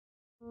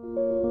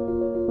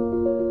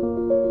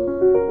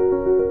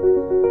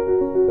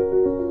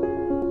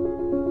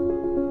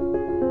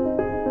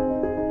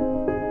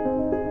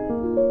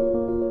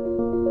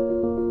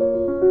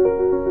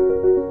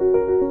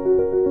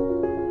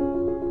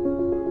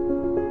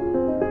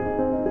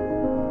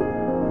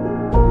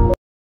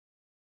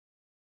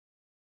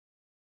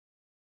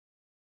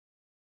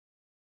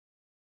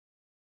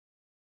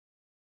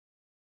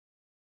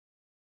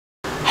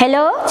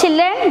Hello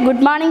children,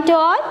 good morning to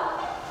all.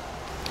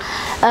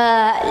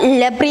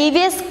 The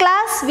previous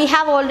class we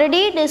have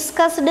already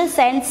discussed the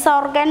sense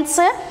organs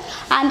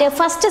and the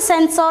first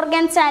sense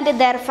organs and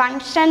their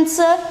functions.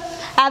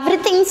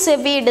 Everything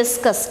we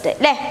discussed.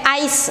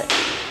 Eyes.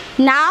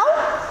 Now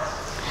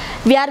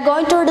we are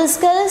going to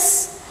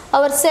discuss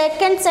our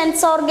second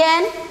sense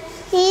organ,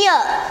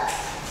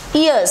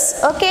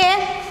 ears. Okay.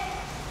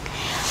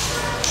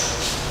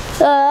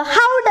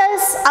 How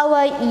does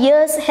our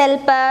ears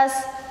help us?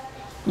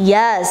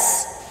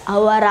 Yes,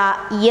 our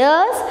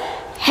ears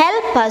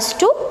help us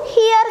to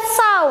hear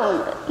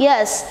sound.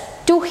 Yes,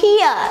 to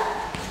hear.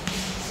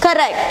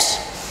 Correct.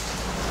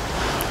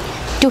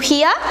 To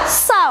hear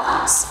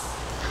sounds.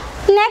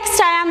 Next,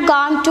 I am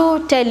going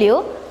to tell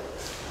you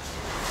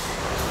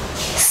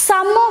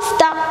some of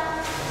the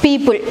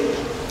people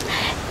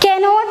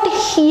cannot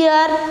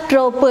hear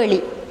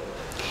properly.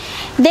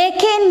 They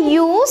can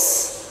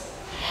use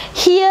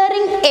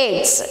hearing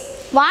aids.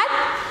 What?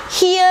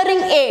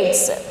 Hearing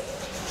aids.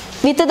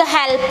 With the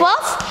help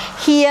of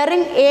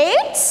hearing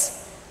aids,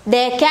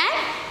 they can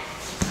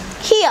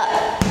hear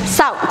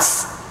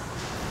sounds.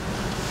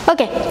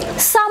 Okay.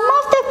 Some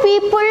of the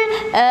people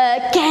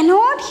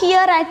cannot hear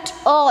at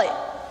all.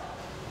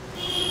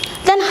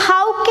 Then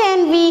how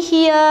can we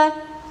hear?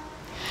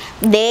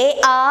 They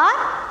are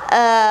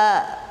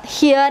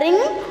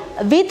hearing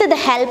with the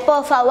help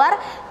of our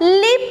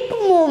lip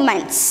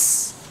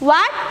movements.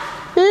 What?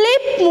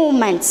 Lip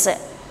movements.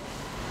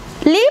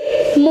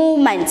 Lip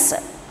movements.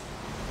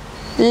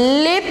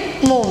 Lip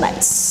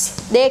movements.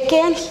 They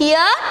can hear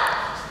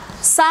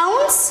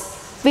sounds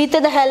with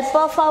the help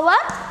of our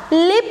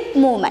lip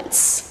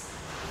movements.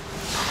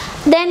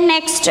 Then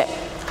next,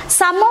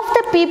 some of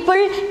the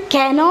people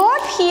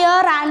cannot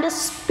hear and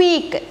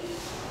speak.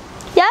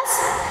 Yes,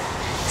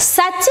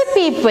 such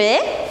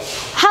people,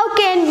 how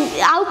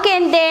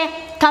can they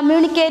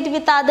communicate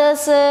with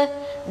others?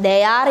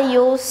 They are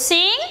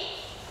using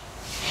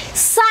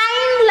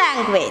sign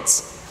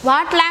language.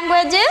 What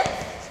language?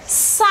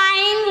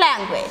 Sign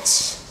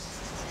language.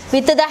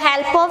 With the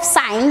help of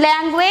sign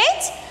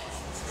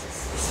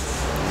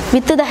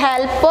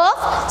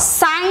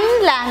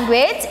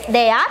language,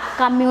 they are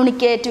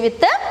communicate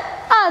with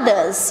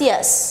others.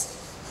 Yes,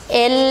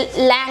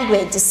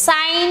 language,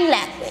 sign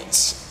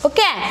language.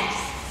 Okay.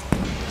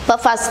 But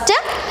first,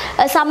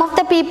 some of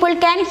the people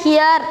can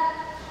hear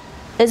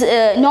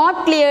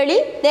not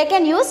clearly. They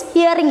can use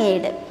hearing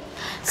aid.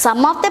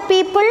 Some of the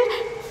people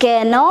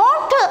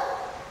cannot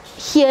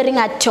hearing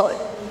at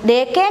all.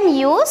 They can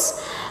use,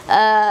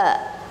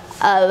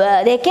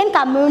 they can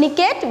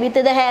communicate with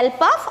the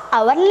help of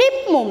our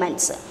lip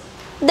movements.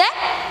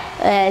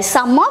 Then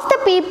some of the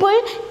people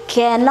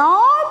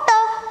cannot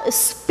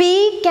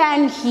speak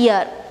and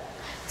hear.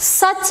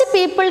 Such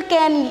people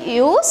can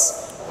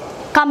use,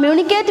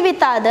 communicate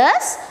with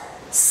others,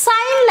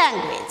 sign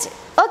language.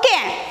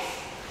 Okay.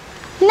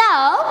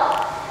 Now,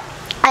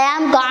 I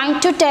am going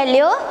to tell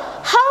you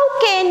how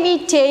can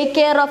we take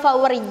care of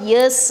our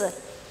ears.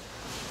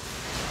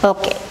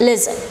 Okay,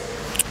 listen.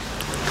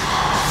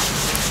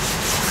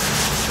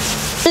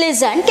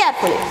 Listen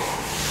carefully.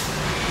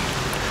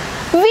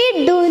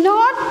 We do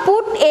not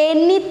put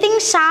anything,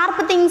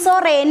 sharp things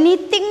or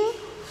anything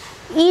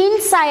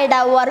inside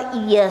our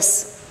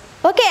ears.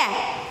 Okay?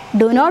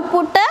 Do not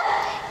put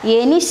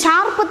any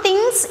sharp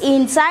things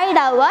inside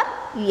our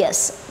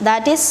ears.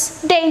 That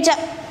is danger.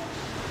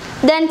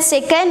 Then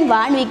second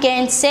one, we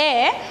can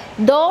say,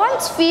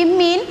 don't swim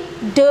in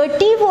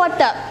dirty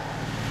water.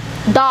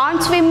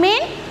 Don't swim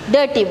in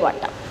dirty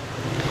water.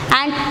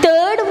 And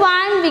third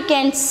one, we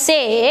can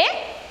say,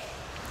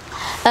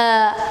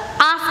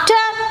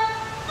 after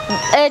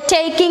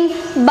taking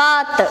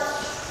bath,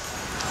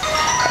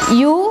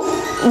 you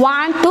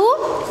want to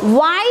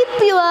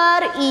wipe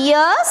your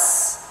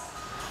ears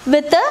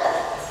with a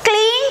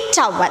clean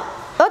towel.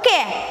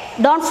 Okay,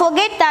 don't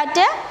forget that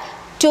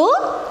to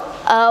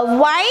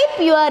wipe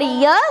your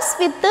ears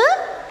with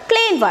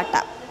clean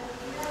water.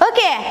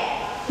 Okay,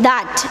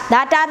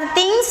 that are the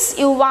things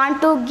you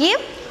want to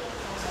give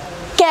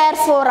care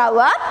for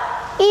our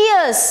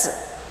ears.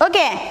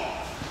 Okay.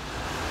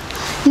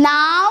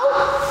 Now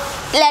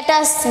let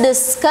us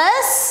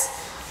discuss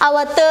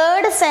our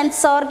third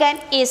sense organ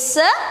is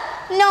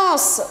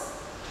nose.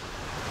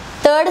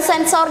 Third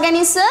sense organ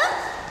is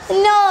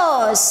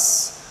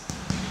nose.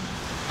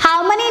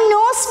 How many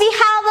nose we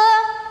have?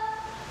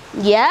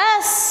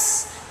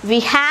 Yes, we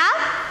have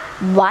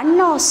one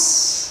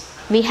nose.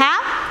 We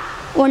have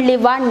only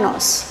one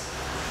nose.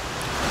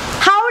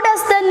 How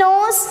does the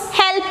nose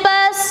help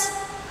us?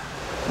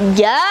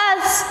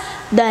 Yes,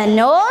 the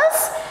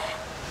nose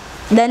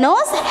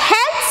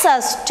helps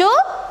us to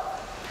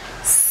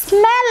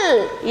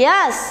smell.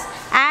 Yes,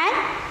 and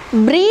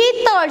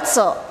breathe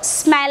also.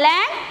 Smell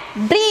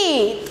and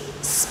breathe.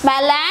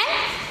 Smell and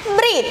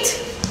breathe.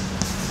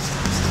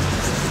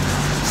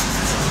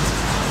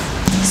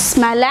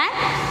 Smell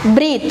and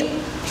breathe.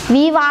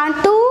 We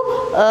want to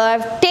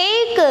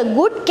take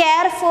good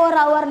care for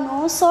our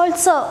nose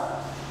also.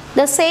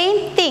 The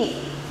same thing.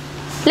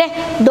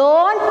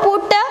 Don't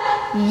put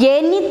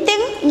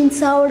anything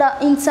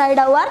inside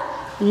our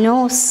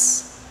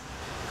nose.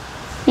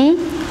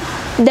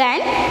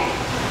 Then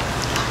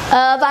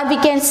what we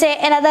can say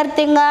another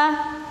thing,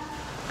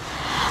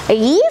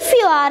 if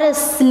you are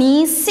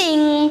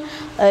sneezing,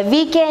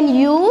 we can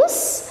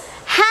use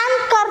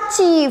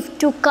handkerchief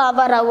to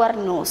cover our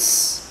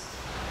nose.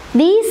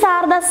 These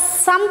are the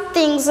some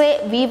things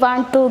we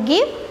want to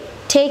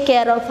take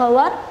care of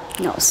our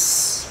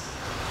nose.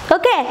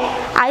 Okay,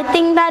 I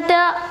think that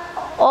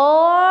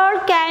all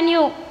can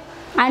you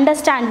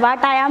understand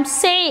what I am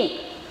saying?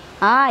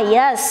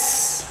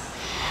 Yes.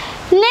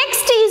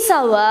 Next is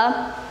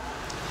our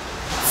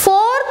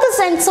fourth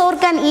sense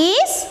organ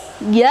is,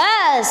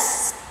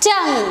 yes,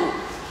 tongue.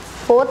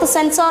 Fourth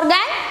sense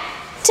organ,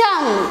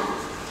 tongue.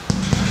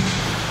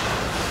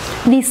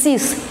 This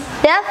is,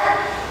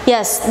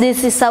 yes,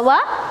 this is our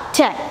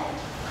tongue.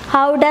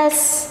 How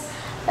does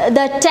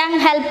the tongue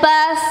help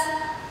us?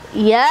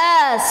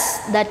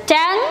 Yes, the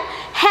tongue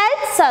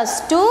helps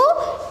us to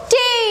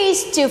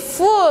taste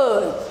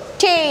food.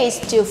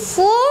 Taste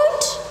food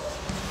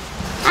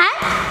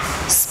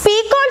and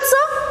speak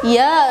also.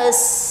 Yes,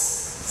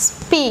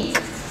 speak.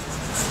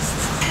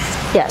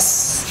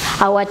 Yes,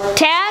 our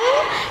tongue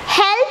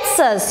helps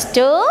us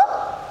to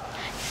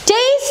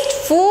taste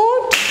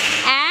food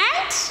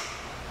and,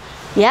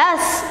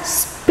 yes,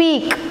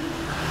 speak.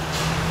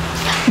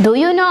 Do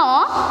you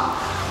know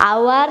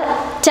our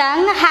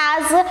tongue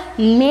has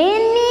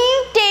many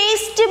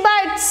taste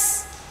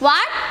buds?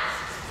 What?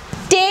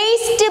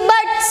 Taste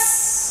buds.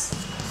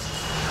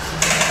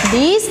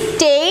 These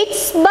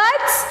taste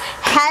buds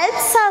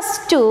helps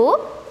us to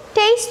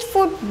taste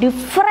food,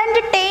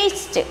 different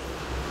taste.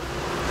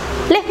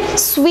 Like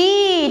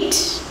sweet,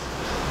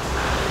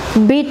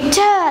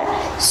 bitter,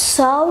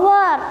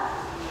 sour,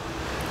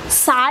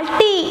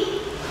 salty.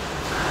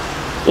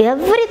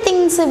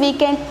 Everything we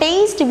can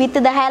taste with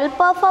the help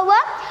of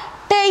our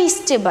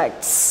taste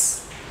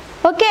buds.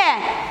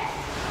 Okay.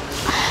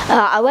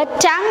 Our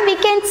tongue we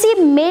can see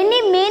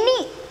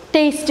many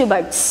taste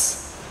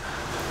buds.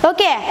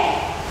 Okay.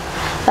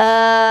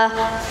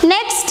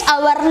 Next,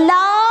 our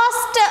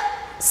last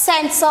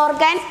sense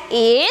organ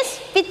is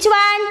which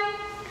one?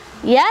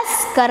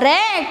 Yes,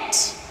 correct.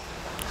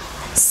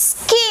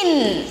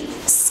 Skin.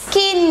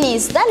 Skin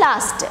is the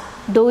last.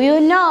 Do you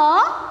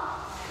know?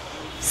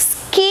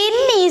 Skin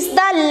is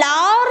the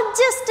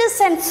largest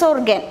sense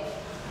organ.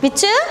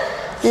 Which?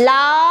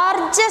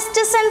 Largest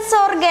sense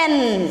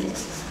organ.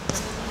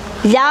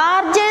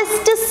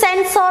 Largest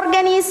sense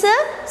organ is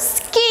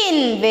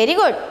skin. Very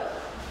good.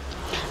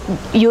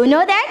 You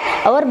know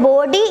that our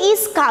body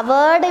is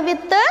covered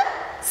with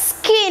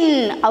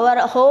skin.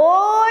 Our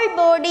whole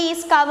body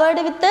is covered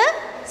with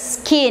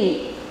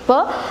skin.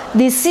 So,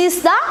 this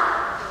is the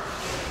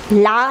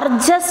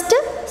largest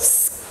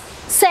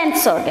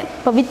sense organ.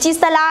 So, which is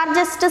the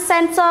largest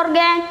sense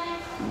organ?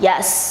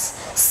 Yes,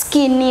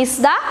 skin is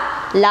the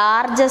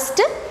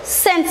largest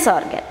sense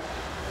organ.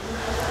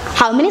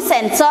 How many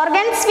sense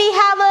organs we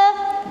have?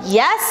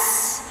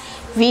 Yes,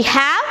 we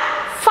have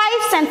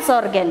 5 sense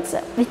organs.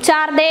 Which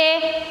are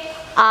they?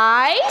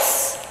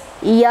 Eyes,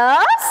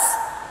 ears,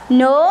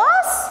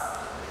 nose,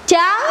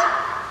 tongue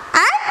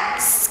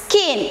and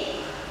skin.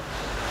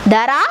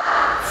 There are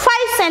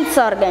 5 sense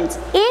organs.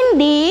 In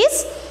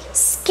these,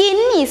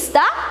 skin is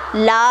the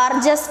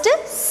largest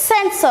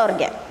sense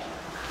organ.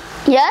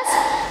 Yes,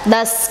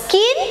 the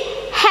skin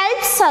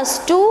helps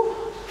us to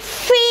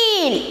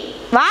feel.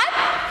 What?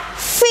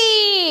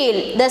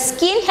 Feel. The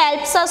skin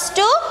helps us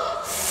to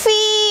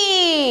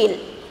feel.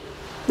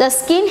 The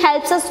skin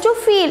helps us to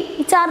feel.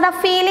 Which are the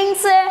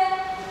feelings?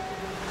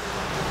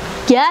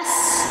 Yes,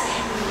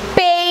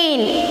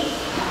 pain,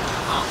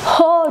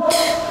 hot,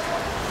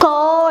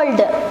 cold.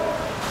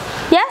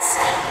 Yes,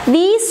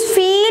 these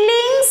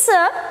feelings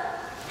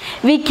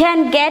we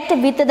can get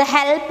with the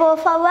help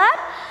of our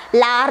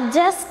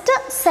largest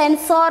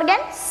sense organ,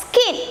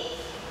 skin.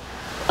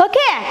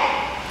 Okay,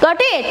 got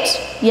it?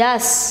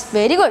 Yes,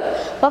 very good.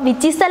 But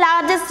which is the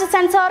largest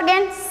sense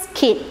organ?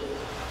 Skin.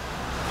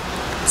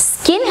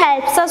 Skin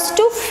helps us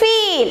to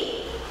feel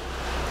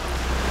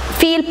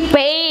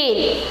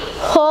pain,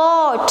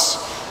 hot,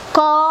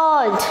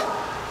 cold.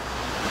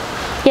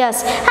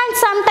 Yes, and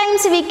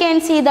sometimes we can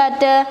see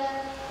that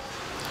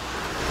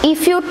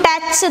if you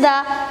touch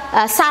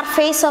the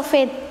surface of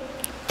a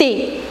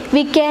thing,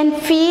 we can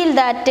feel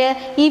that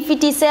if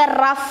it is a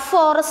rough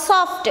or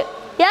soft.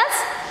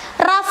 Yes,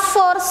 rough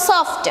or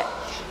soft.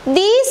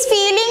 These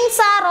feelings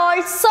are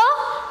also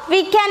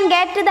we can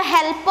get the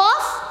help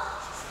of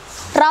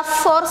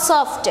rough or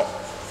soft.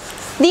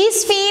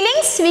 These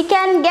feelings we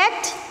can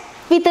get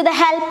with the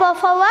help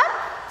of our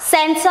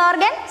sense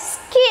organ,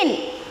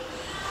 skin.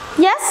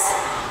 Yes?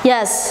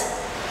 Yes.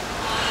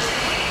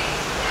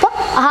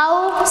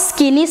 How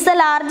skin is the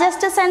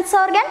largest sense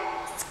organ?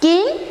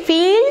 Skin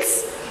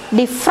feels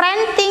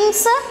different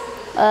things,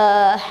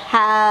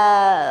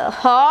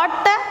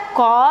 hot,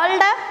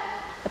 cold,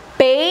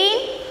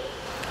 pain.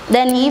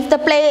 Then if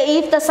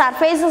the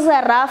surface is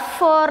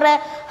rough or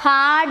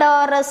hard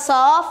or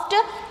soft,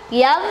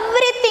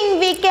 everything everything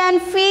we can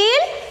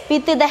feel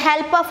with the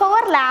help of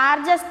our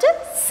largest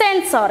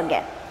sense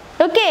organ.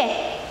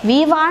 Okay,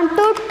 we want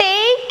to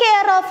take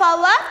care of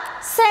our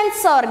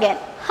sense organ.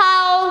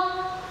 How?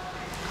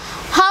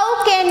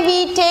 How can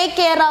we take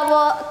care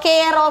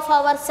of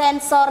our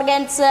sense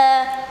organs?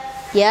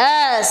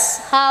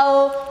 Yes,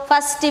 how?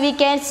 First we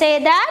can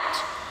say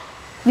that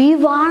we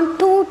want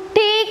to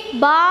take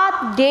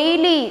bath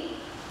daily.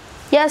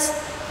 Yes,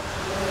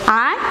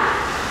 and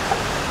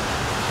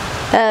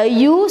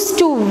try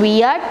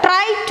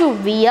to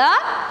wear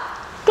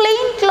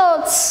clean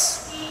clothes.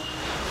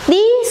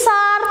 These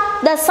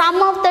are the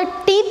some of the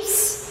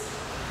tips,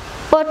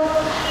 but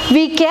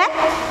we can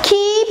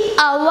keep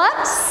our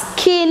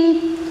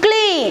skin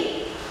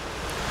clean.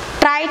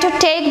 Try to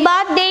take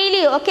bath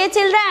daily. Okay,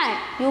 children,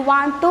 you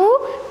want to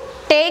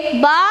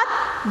take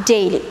bath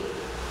daily.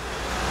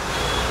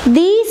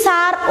 These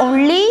are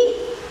only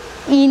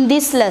in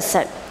this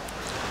lesson.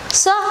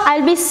 So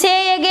I'll be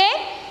say again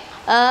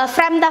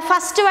from the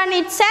first one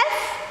itself.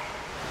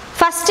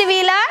 First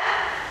we learn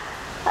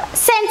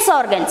sense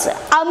organs.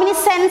 How many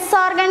sense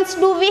organs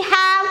do we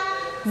have?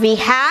 We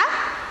have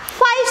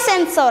 5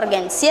 sense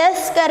organs.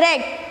 Yes,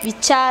 correct.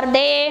 Which are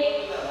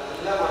they?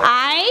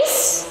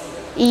 Eyes,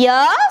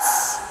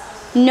 ears,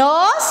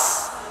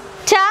 nose,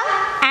 tongue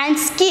and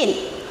skin.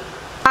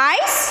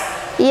 Eyes,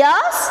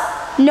 ears,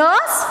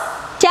 nose,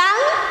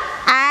 tongue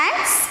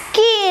and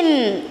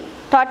skin.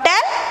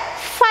 Total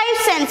 5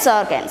 sense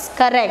organs.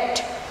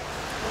 Correct.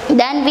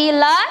 Then we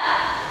learn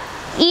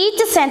each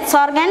sense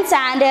organs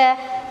and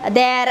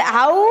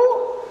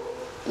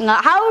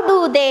how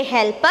do they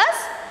help us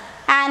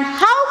and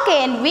how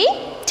can we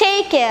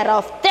take care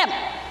of them.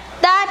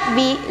 That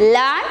we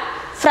learn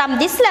from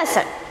this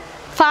lesson.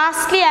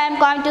 Firstly, I am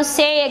going to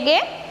say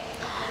again.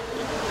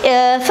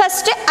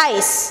 First,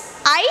 eyes.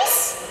 Eyes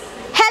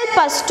help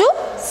us to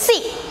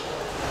see.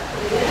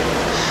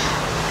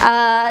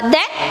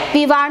 Then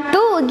we want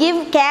to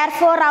give care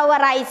for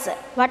our eyes.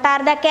 What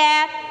are the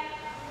care?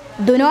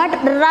 Do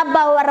not rub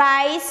our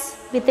eyes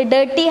with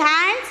dirty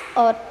hands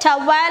or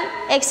towel,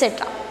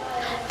 etc.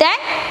 Then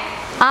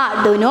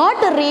do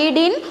not read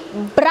in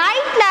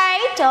bright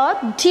light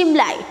or dim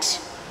light.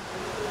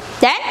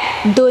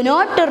 Then do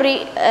not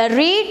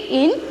read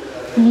in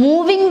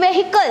moving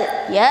vehicle.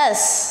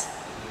 Yes.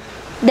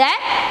 Then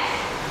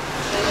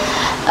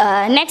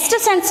next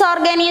sense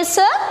organ is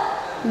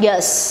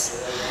ears.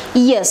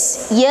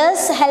 Yes,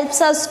 ears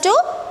helps us to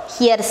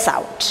hear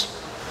sound.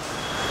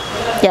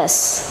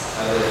 Yes.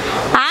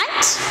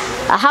 And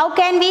how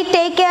can we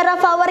take care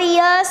of our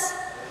ears?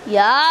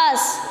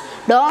 Yes.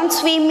 Don't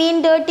swim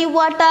in dirty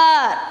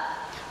water.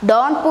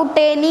 Don't put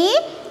any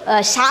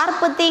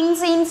sharp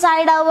things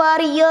inside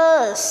our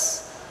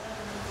ears.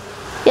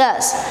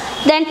 Yes.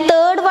 Then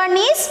third one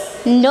is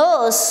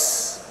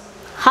nose.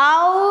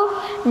 How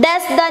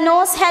does the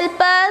nose help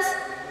us?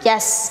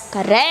 Yes,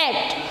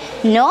 correct.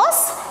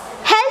 Nose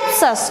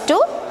helps us to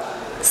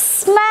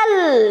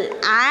smell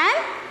and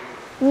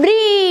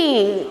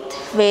breathe.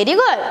 Very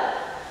good.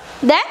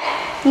 Then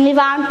we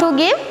want to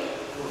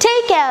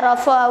take care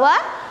of our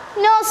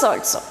nose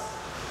also.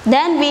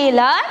 Then we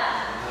learn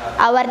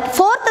our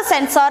fourth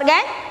sense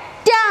organ,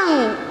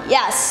 tongue.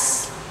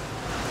 Yes.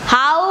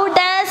 How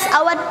does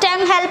our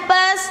tongue help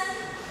us?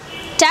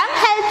 Tongue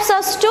helps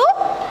us to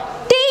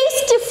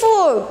taste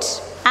food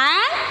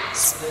and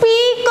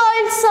speak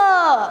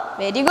also.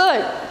 Very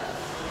good.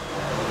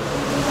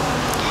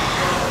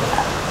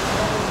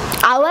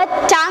 Our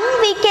tongue,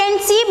 we can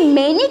see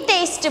many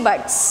taste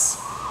buds.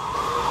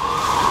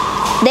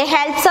 They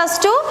helps us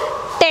to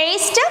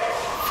taste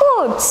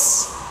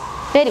foods.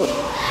 Very good.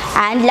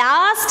 And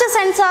last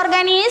sense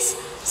organ is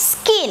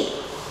skin.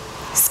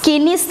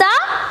 Skin is the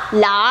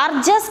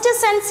largest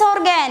sense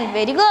organ.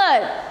 Very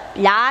good.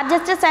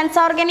 Largest sense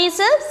organ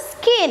is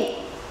skin.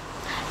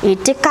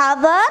 It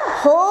covers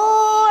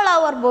whole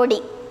our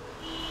body.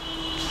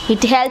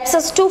 It helps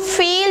us to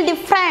feel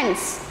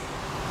difference.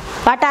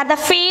 What are the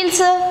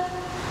feels?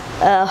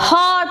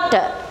 Hot,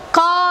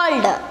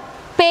 cold,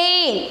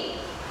 pain.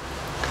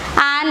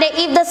 And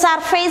if the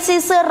surface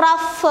is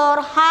rough or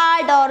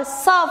hard or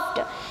soft,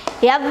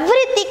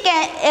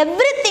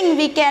 everything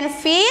we can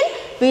feel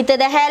with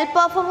the help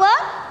of our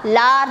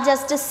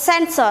largest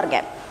sense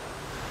organ.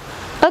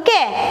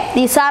 Okay,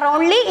 these are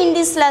only in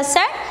this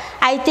lesson.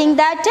 I think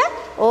that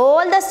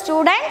all the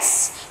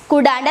students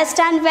could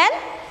understand well.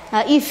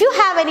 If you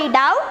have any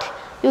doubt,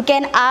 you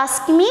can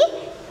ask me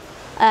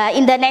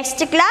in the next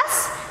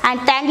class. And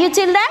thank you,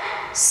 children.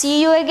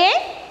 See you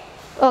again.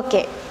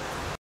 Okay.